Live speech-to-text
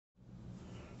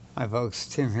Hi folks,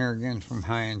 Tim here again from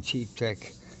High End Cheap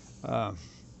Tech. Uh,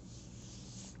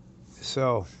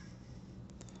 so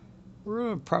we're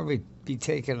gonna probably be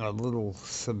taking a little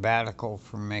sabbatical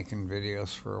from making videos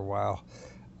for a while.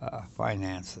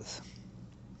 Finances,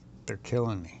 they're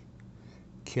killing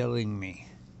me.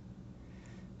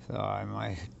 So I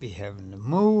might be having to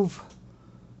move,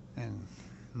 and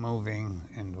moving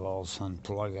involves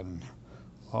unplugging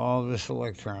all this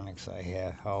electronics I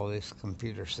have, all this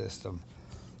computer system,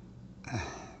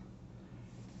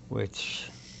 which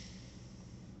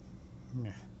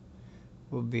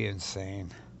will be insane.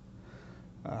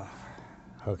 Uh,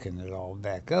 Hooking it all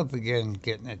back up again,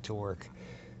 getting it to work,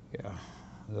 yeah,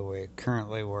 the way it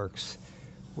currently works,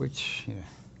 which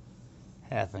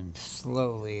happened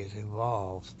slowly. It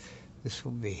evolved. This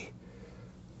will be,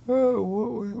 oh,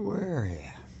 what went where?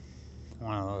 Yeah,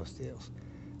 one of those deals.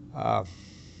 Uh,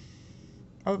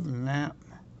 Other than that,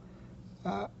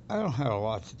 I don't have a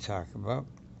lot to talk about.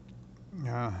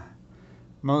 Uh,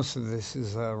 Most of this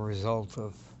is a result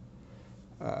of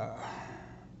uh,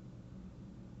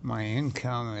 my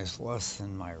income is less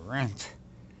than my rent.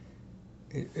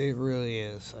 It really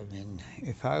is. I mean,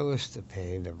 if I was to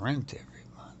pay the rent every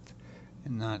month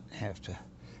and not have to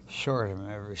short them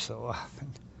every so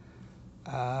often,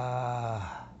 uh,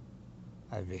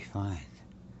 I'd be fine.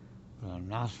 But I'm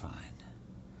not fine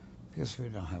because we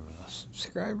don't have enough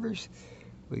subscribers.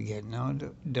 We get no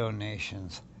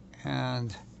donations,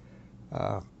 and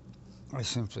I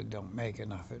simply don't make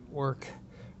enough at work.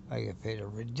 I get paid a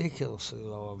ridiculously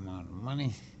low amount of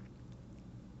money,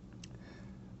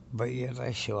 but yet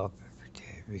I show up every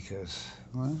day because,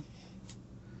 well,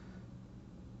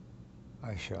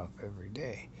 I show up every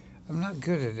day. I'm not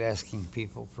good at asking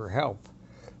people for help,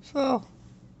 so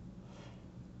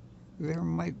there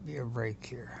might be a break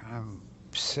here. I'm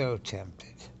so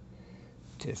tempted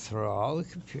to throw all the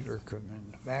computer equipment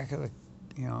in the back of the,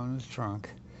 in the trunk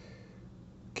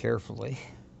carefully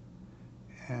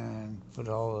and put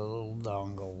all the little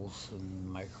dongles and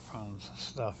microphones and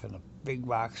stuff in a big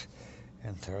box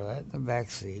and throw that in the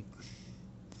back seat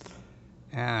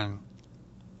and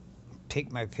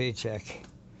take my paycheck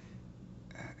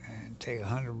and take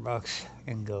 $100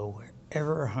 and go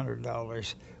wherever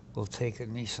 $100 will take a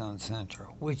Nissan Sentra,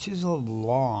 which is a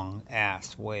long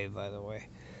ass way, by the way,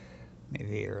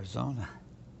 maybe Arizona,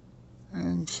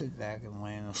 and sit back and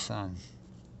lay in the sun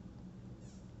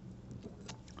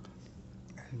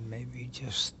and maybe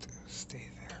just stay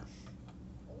there.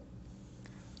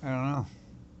 I don't know.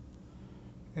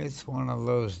 It's one of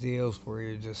those deals where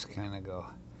you just kind of go,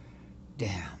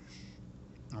 damn,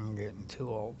 I'm getting too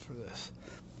old for this.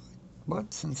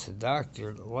 But since the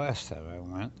doctor, the last time I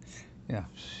went,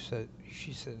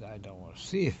 she said, I don't want to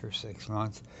see you for 6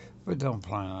 months, but don't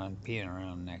plan on being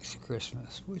around next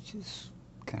Christmas, which is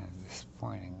kind of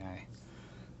disappointing. I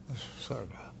was sort of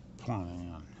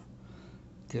planning on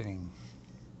getting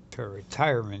to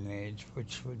retirement age,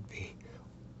 which would be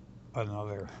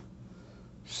another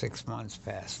 6 months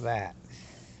past that.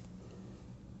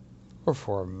 Or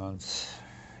 4 months.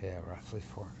 Yeah, roughly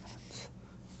 4 months.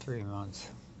 3 months.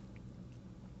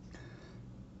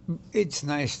 It's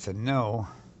nice to know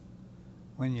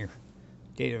when your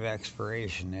date of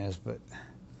expiration is, but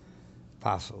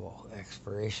possible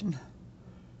expiration.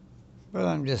 But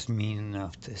I'm just mean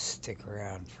enough to stick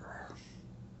around for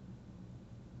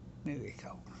maybe a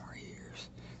couple more years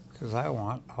because I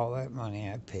want all that money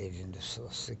I paid into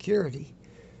Social Security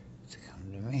to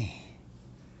come to me.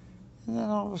 And then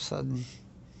all of a sudden,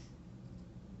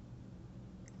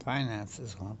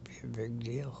 finances won't be a big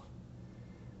deal.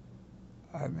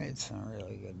 I made some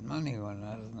really good money when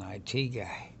I was an IT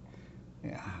guy.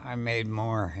 Yeah, I made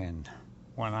more in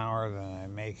 1 hour than I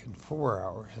make in 4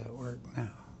 hours at work now.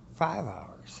 5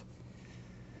 hours.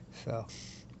 So,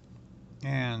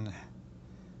 and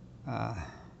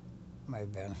my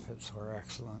benefits were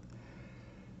excellent.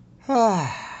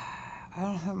 I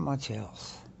don't have much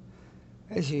else.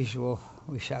 As usual,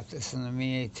 we shot this in the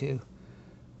MiA2.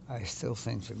 I still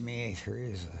think the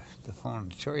MiA3 is the phone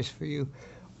of choice for you,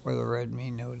 or the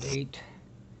Redmi Note 8.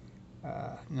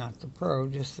 Not the Pro,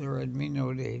 just the Redmi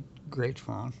Note 8. Great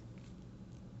phone.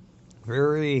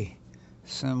 Very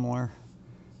similar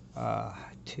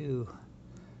to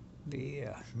the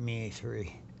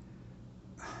MiA3,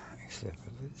 except for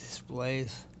the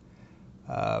displays.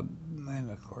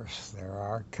 And of course, there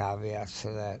are caveats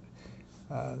to that.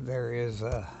 There is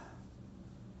a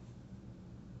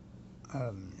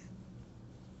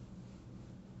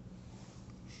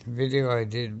video I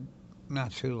did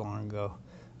not too long ago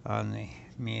on the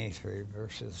MiA3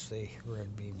 versus the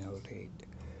Redmi Note 8,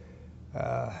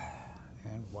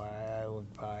 and why I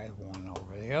would buy one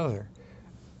over the other.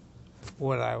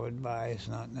 what I would buy is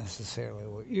not necessarily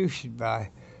what you should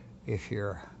buy if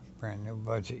you're a brand new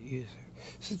budget user.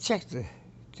 So check the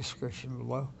description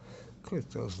below. Click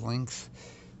those links.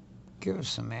 Give us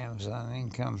some Amazon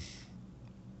income.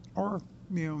 Or,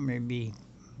 maybe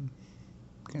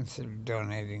consider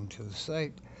donating to the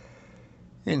site.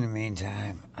 In the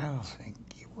meantime, I don't think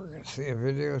we're going to see a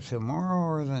video tomorrow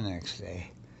or the next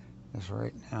day. Because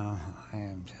right now, I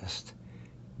am just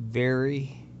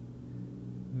very,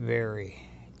 very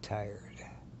tired.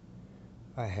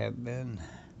 I have been.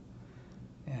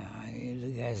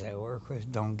 The guys I work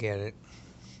with don't get it.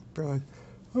 They're like,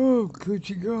 oh, could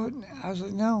you go out? I was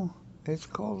like, no, it's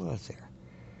cold out there.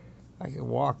 I could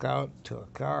walk out to a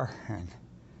car and,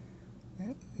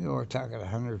 we're talking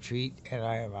 100 feet and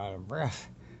I am out of breath.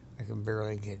 I can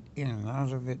barely get in and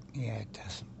out of it. Yeah, it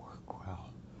doesn't work well.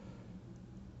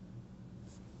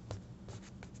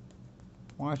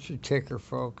 Watch your ticker,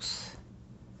 folks.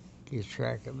 Keep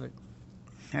track of it.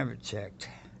 Have it checked.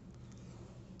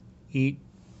 Eat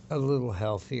a little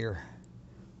healthier.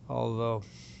 Although,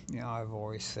 I've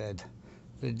always said,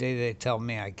 the day they tell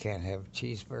me I can't have a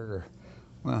cheeseburger,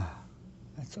 well,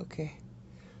 that's okay.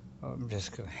 I'm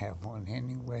just going to have one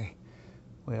anyway.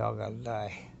 We all got to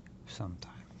die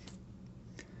sometime.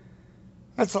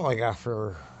 That's all I got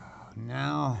for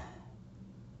now.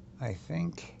 I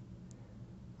think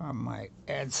I might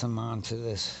add some on to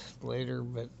this later,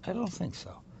 but I don't think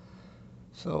so.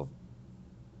 So,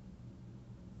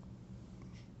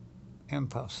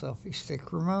 Impulse Selfie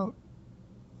Stick Remote.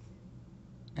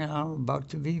 And I'm about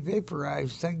to be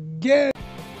vaporized again.